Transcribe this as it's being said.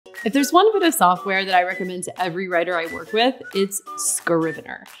If there's one bit of software that I recommend to every writer I work with, it's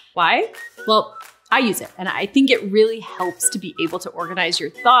Scrivener. Why? Well, I use it, and I think it really helps to be able to organize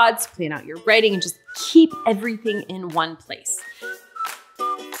your thoughts, plan out your writing, and just keep everything in one place.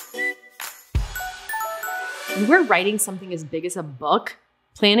 When we're writing something as big as a book,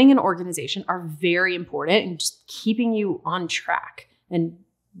 planning and organization are very important in just keeping you on track and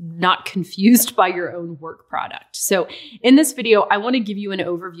not confused by your own work product. So in this video, I want to give you an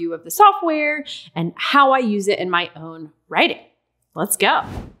overview of the software and how I use it in my own writing. Let's go.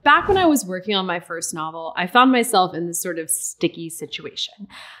 Back when I was working on my first novel, I found myself in this sort of sticky situation.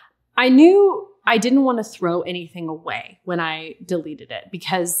 I knew I didn't want to throw anything away when I deleted it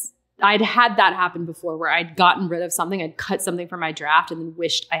because I'd had that happen before where I'd gotten rid of something, I'd cut something from my draft and then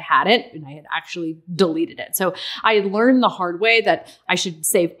wished I hadn't, and I had actually deleted it. So I had learned the hard way that I should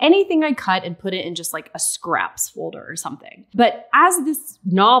save anything I cut and put it in just like a scraps folder or something. But as this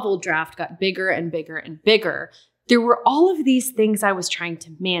novel draft got bigger and bigger and bigger, there were all of these things I was trying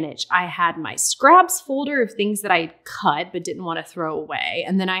to manage. I had my scraps folder of things that I had cut but didn't want to throw away.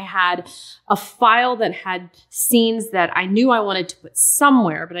 And then I had a file that had scenes that I knew I wanted to put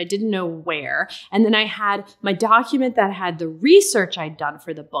somewhere, but I didn't know where. And then I had my document that had the research I'd done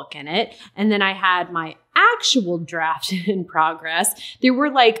for the book in it. And then I had my actual draft in progress. There were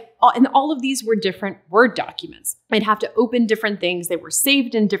and all of these were different Word documents. I'd have to open different things. They were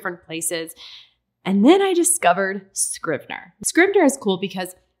saved in different places. And then I discovered Scrivener. Scrivener is cool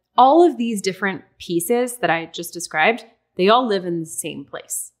because all of these different pieces that I just described, they all live in the same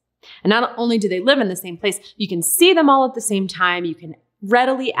place. And not only do they live in the same place, you can see them all at the same time. You can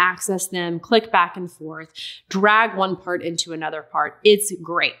readily access them, click back and forth, drag one part into another part. It's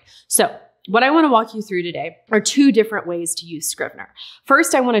great. So what I want to walk you through today are two different ways to use Scrivener.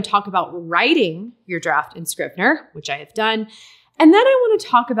 First, I want to talk about writing your draft in Scrivener, which I have done. And then I want to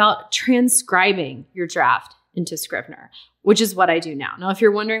talk about transcribing your draft into Scrivener, which is what I do now. Now, if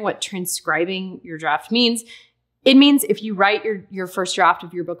you're wondering what transcribing your draft means, it means if you write your first draft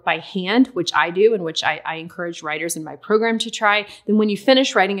of your book by hand, which I do and which I encourage writers in my program to try, then when you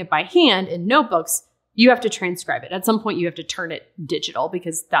finish writing it by hand in notebooks, you have to transcribe it. At some point, you have to turn it digital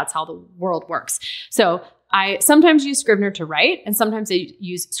because that's how the world works. So I sometimes use Scrivener to write, and sometimes I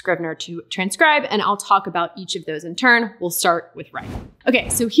use Scrivener to transcribe, and I'll talk about each of those in turn. We'll start with writing. Okay,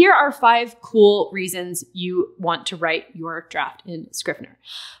 so here are 5 cool reasons you want to write your draft in Scrivener.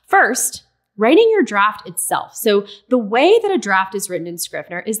 First, writing your draft itself. So the way that a draft is written in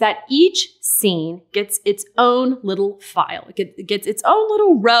Scrivener is that each scene gets its own little file. It gets its own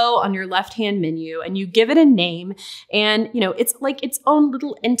little row on your left-hand menu, and you give it a name, and it's like its own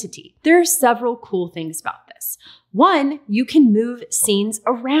little entity. There are several cool things about this. One, you can move scenes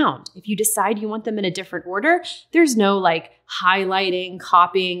around. If you decide you want them in a different order, there's no highlighting,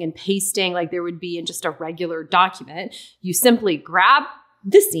 copying, and pasting like there would be in just a regular document. You simply grab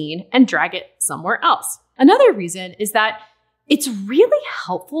the scene and drag it somewhere else. Another reason is that it's really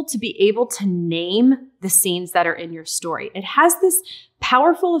helpful to be able to name the scenes that are in your story. It has this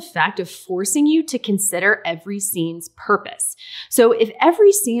powerful effect of forcing you to consider every scene's purpose. So if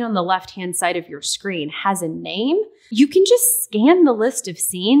every scene on the left-hand side of your screen has a name, you can just scan the list of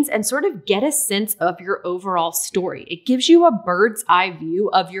scenes and sort of get a sense of your overall story. It gives you a bird's eye view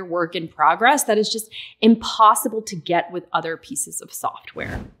of your work in progress that is just impossible to get with other pieces of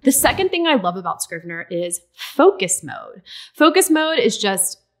software. The second thing I love about Scrivener is focus mode. Focus mode is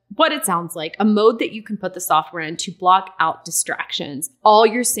just what it sounds like, a mode that you can put the software in to block out distractions. All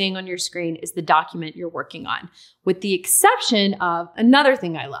you're seeing on your screen is the document you're working on, with the exception of another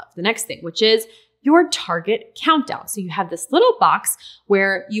thing I love, the next thing, which is your target countdown. So you have this little box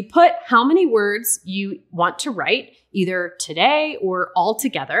where you put how many words you want to write, either today or all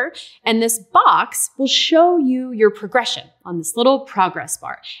together. And this box will show you your progression on this little progress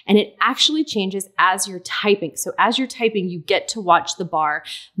bar. And it actually changes as you're typing. So as you're typing, you get to watch the bar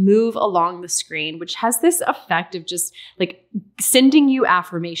move along the screen, which has this effect of just sending you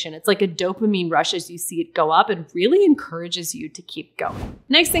affirmation. It's like a dopamine rush as you see it go up and really encourages you to keep going.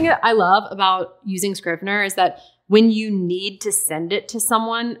 Next thing that I love about using Scrivener is that when you need to send it to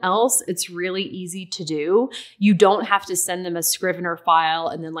someone else, it's really easy to do. You don't have to send them a Scrivener file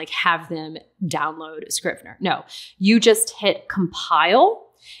and then have them download Scrivener. No, you just hit compile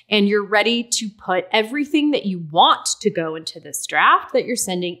and you're ready to put everything that you want to go into this draft that you're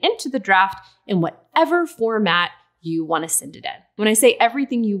sending into the draft in whatever format you want to send it in. When I say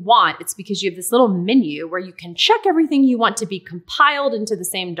everything you want, it's because you have this little menu where you can check everything you want to be compiled into the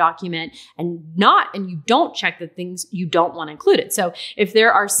same document and you don't check the things you don't want included. So if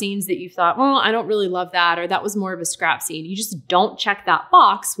there are scenes that you thought, well, I don't really love that, or that was more of a scrap scene, you just don't check that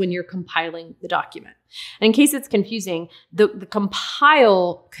box when you're compiling the document. And in case it's confusing, the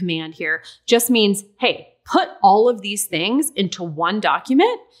compile command here just means, hey, put all of these things into one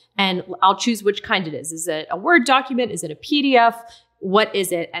document and I'll choose which kind it is. Is it a Word document? Is it a PDF? What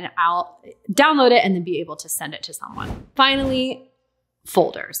is it? And I'll download it and then be able to send it to someone. Finally,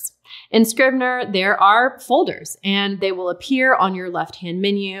 folders. In Scrivener, there are folders and they will appear on your left-hand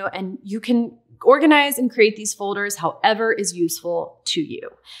menu, and you can organize and create these folders however is useful to you.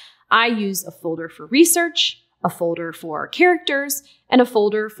 I use a folder for research, a folder for characters, and a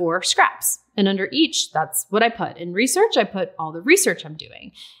folder for scraps. And under each, that's what I put. In research, I put all the research I'm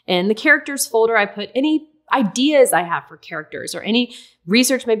doing. In the characters folder, I put any ideas I have for characters or any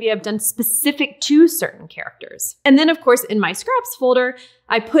research maybe I've done specific to certain characters. And then, of course, in my scraps folder,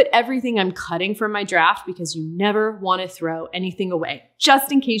 I put everything I'm cutting from my draft, because you never want to throw anything away,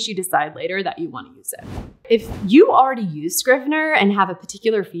 just in case you decide later that you want to use it. If you already use Scrivener and have a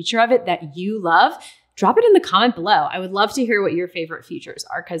particular feature of it that you love, drop it in the comment below. I would love to hear what your favorite features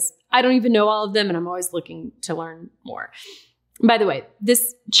are, because I don't even know all of them and I'm always looking to learn more. By the way,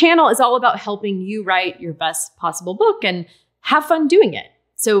 this channel is all about helping you write your best possible book and have fun doing it.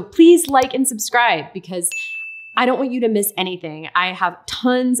 So please like and subscribe, because I don't want you to miss anything. I have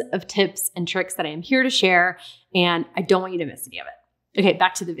tons of tips and tricks that I am here to share, and I don't want you to miss any of it. Okay,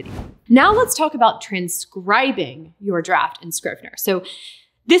 back to the video. Now let's talk about transcribing your draft in Scrivener. So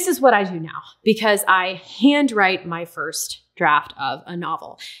this is what I do now, because I handwrite my first draft of a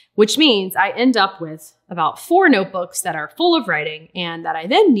novel, which means I end up with about 4 notebooks that are full of writing and that I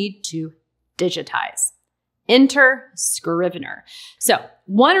then need to digitize. Enter Scrivener. So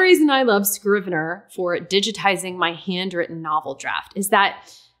one reason I love Scrivener for digitizing my handwritten novel draft is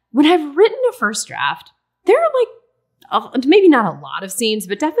that when I've written a first draft, there are maybe not a lot of scenes,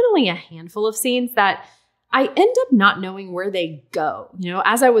 but definitely a handful of scenes that I end up not knowing where they go. You know,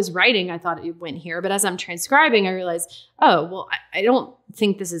 as I was writing, I thought it went here, but as I'm transcribing, I realized, oh, well, I don't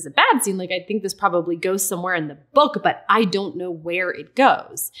think this is a bad scene. Like, I think this probably goes somewhere in the book, but I don't know where it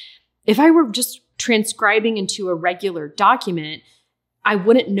goes. If I were just transcribing into a regular document, I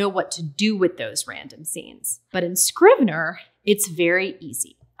wouldn't know what to do with those random scenes. But in Scrivener, it's very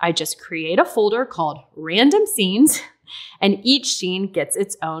easy. I just create a folder called Random Scenes, and each scene gets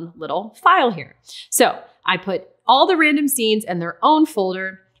its own little file here. So I put all the random scenes in their own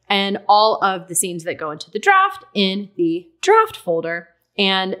folder and all of the scenes that go into the draft in the draft folder.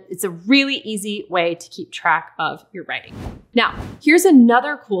 And it's a really easy way to keep track of your writing. Now, here's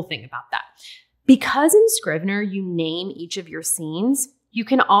another cool thing about that. Because in Scrivener, you name each of your scenes, you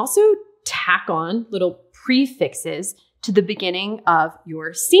can also tack on little prefixes to the beginning of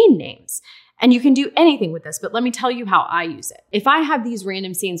your scene names. And you can do anything with this, but let me tell you how I use it. If I have these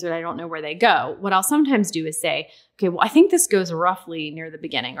random scenes that I don't know where they go, what I'll sometimes do is say, okay, well, I think this goes roughly near the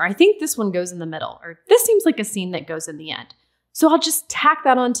beginning, or I think this one goes in the middle, or this seems like a scene that goes in the end. So I'll just tack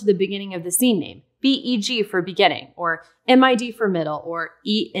that on to the beginning of the scene name, BEG for beginning, or MID for middle, or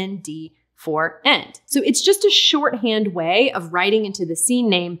END for end. So it's just a shorthand way of writing into the scene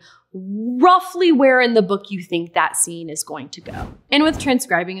name roughly where in the book you think that scene is going to go. And with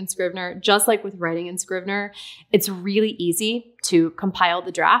transcribing in Scrivener, just like with writing in Scrivener, it's really easy to compile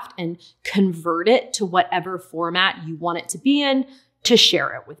the draft and convert it to whatever format you want it to be in to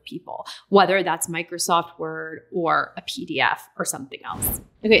share it with people, whether that's Microsoft Word or a PDF or something else.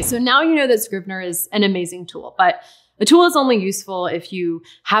 Okay, so now you know that Scrivener is an amazing tool, but a tool is only useful if you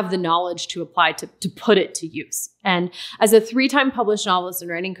have the knowledge to apply to put it to use. And as a 3-time published novelist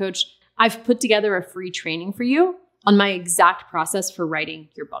and writing coach, I've put together a free training for you on my exact process for writing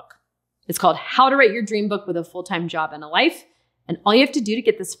your book. It's called How to Write Your Dream Book with a Full-Time Job and a Life. And all you have to do to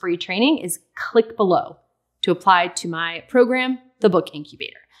get this free training is click below to apply to my program, The Book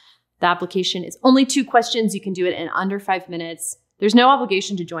Incubator. The application is only 2 questions. You can do it in under 5 minutes. There's no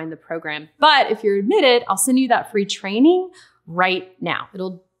obligation to join the program, but if you're admitted, I'll send you that free training right now.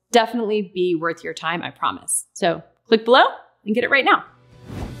 It'll definitely be worth your time, I promise. So click below and get it right now.